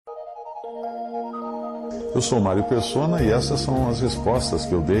Eu sou Mário Persona e essas são as respostas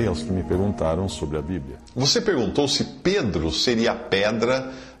que eu dei aos que me perguntaram sobre a Bíblia. Você perguntou se Pedro seria a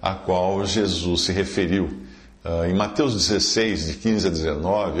pedra a qual Jesus se referiu. Em Mateus 16, de 15 a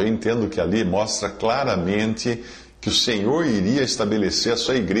 19, eu entendo que ali mostra claramente que o Senhor iria estabelecer a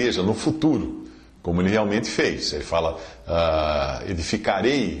sua igreja no futuro, como ele realmente fez. Ele fala,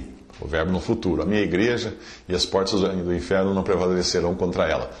 edificarei, o verbo no futuro, a minha igreja, e as portas do inferno não prevalecerão contra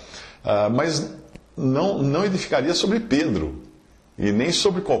ela. Mas não edificaria sobre Pedro, e nem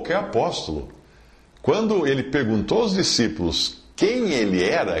sobre qualquer apóstolo. Quando ele perguntou aos discípulos quem ele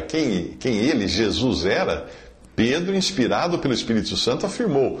era, quem ele, Jesus, era, Pedro, inspirado pelo Espírito Santo,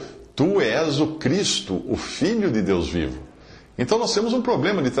 afirmou: Tu és o Cristo, o Filho de Deus vivo. Então nós temos um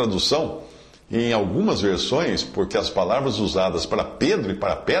problema de tradução em algumas versões, porque as palavras usadas para Pedro e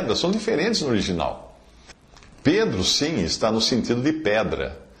para pedra são diferentes no original. Pedro, sim, está no sentido de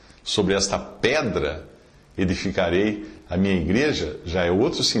pedra. Sobre esta pedra edificarei a minha igreja, já é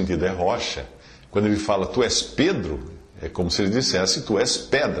outro sentido, é rocha. Quando ele fala, tu és Pedro, é como se ele dissesse, tu és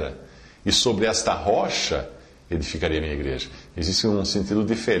pedra. E sobre esta rocha edificarei a minha igreja. Existe um sentido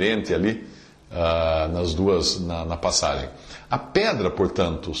diferente ali nas duas, na passagem. A pedra,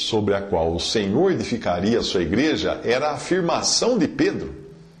 portanto, sobre a qual o Senhor edificaria a sua igreja, era a afirmação de Pedro,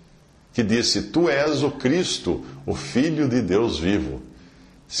 que disse, tu és o Cristo, o Filho de Deus vivo.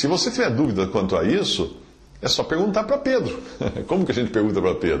 Se você tiver dúvida quanto a isso, é só perguntar para Pedro. Como que a gente pergunta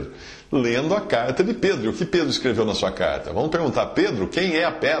para Pedro? Lendo a carta de Pedro. O que Pedro escreveu na sua carta? Vamos perguntar a Pedro, quem é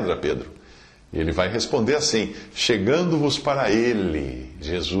a pedra, Pedro? E ele vai responder assim, chegando-vos para ele,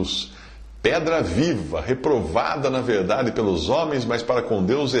 Jesus, pedra viva, reprovada na verdade pelos homens, mas para com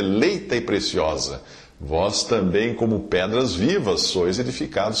Deus eleita e preciosa. Vós também, como pedras vivas, sois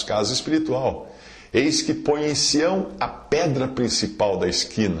edificados casa espiritual. Eis que põe em Sião a pedra principal da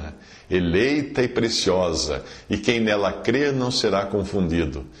esquina, eleita e preciosa, e quem nela crer não será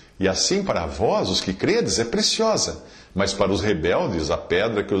confundido. E assim para vós, os que credes, é preciosa. Mas para os rebeldes, a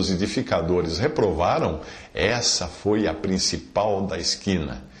pedra que os edificadores reprovaram, essa foi a principal da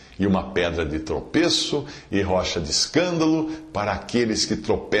esquina. E uma pedra de tropeço e rocha de escândalo para aqueles que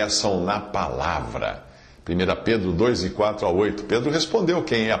tropeçam na palavra. 1 Pedro 2, de 4 a 8. Pedro respondeu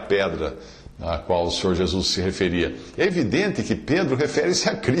quem é a pedra a qual o Senhor Jesus se referia. É evidente que Pedro refere-se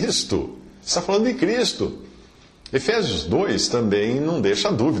a Cristo. Está falando de Cristo. Efésios 2 também não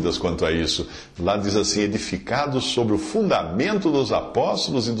deixa dúvidas quanto a isso. Lá diz assim, edificados sobre o fundamento dos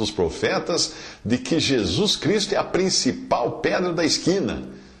apóstolos e dos profetas, de que Jesus Cristo é a principal pedra da esquina,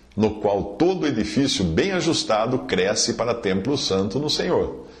 no qual todo edifício bem ajustado cresce para templo santo no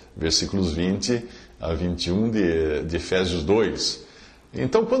Senhor. Versículos 20 a 21 de Efésios 2.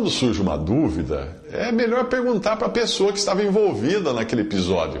 Então, quando surge uma dúvida, é melhor perguntar para a pessoa que estava envolvida naquele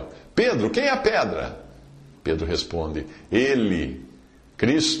episódio. Pedro, quem é a pedra? Pedro responde, ele,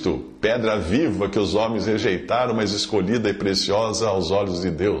 Cristo, pedra viva que os homens rejeitaram, mas escolhida e preciosa aos olhos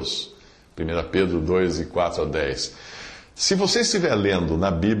de Deus. 1 Pedro 2, de 4 a 10. Se você estiver lendo na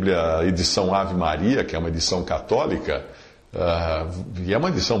Bíblia edição Ave Maria, que é uma edição católica, e é uma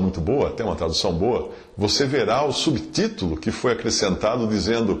edição muito boa, até uma tradução boa, você verá o subtítulo que foi acrescentado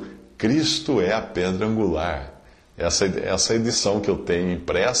dizendo Cristo é a pedra angular. Essa edição que eu tenho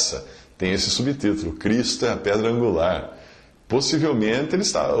impressa tem esse subtítulo, Cristo é a pedra angular. Possivelmente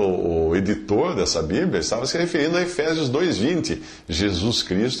o editor dessa Bíblia estava se referindo a Efésios 2,20. Jesus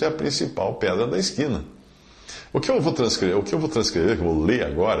Cristo é a principal pedra da esquina. O que eu vou transcrever, que eu vou ler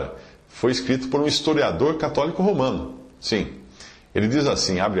agora, foi escrito por um historiador católico romano. Sim, ele diz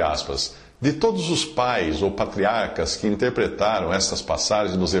assim, abre aspas, de todos os pais ou patriarcas que interpretaram estas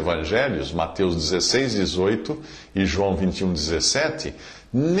passagens nos evangelhos, Mateus 16, 18 e João 21, 17,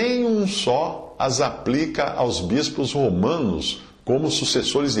 nenhum só as aplica aos bispos romanos como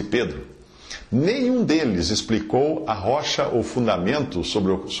sucessores de Pedro. Nenhum deles explicou a rocha ou fundamento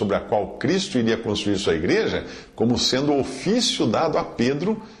sobre a qual Cristo iria construir sua igreja como sendo o ofício dado a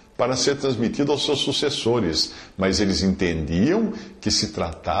Pedro para ser transmitido aos seus sucessores, mas eles entendiam que se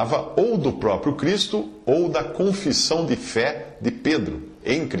tratava ou do próprio Cristo ou da confissão de fé de Pedro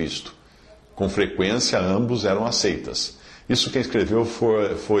em Cristo. Com frequência, ambos eram aceitas. Isso quem escreveu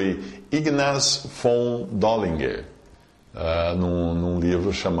foi Ignaz von Dollinger, num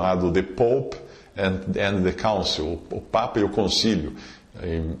livro chamado The Pope and the Council, o Papa e o Concílio,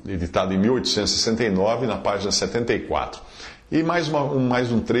 editado em 1869, na página 74. E mais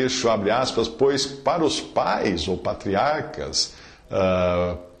um trecho, abre aspas, pois para os pais ou patriarcas,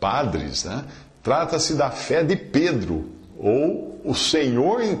 padres, né, trata-se da fé de Pedro, ou o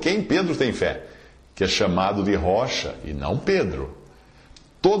Senhor em quem Pedro tem fé, que é chamado de rocha e não Pedro.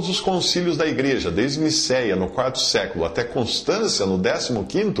 Todos os concílios da Igreja, desde Nicéia, no IV século, até Constância, no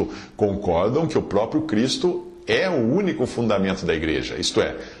 15º, concordam que o próprio Cristo é o único fundamento da Igreja, isto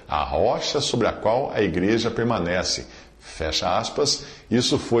é, a rocha sobre a qual a Igreja permanece. Fecha aspas.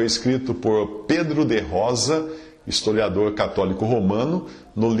 Isso foi escrito por Pedro de Rosa, historiador católico romano,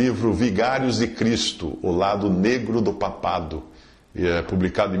 no livro Vigários de Cristo, o lado negro do papado,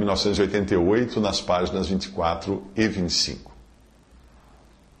 publicado em 1988, nas páginas 24 e 25.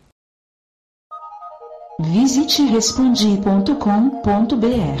 Visite respondi.com.br.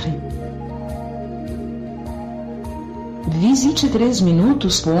 Visite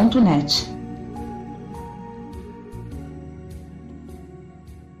 3minutos.net.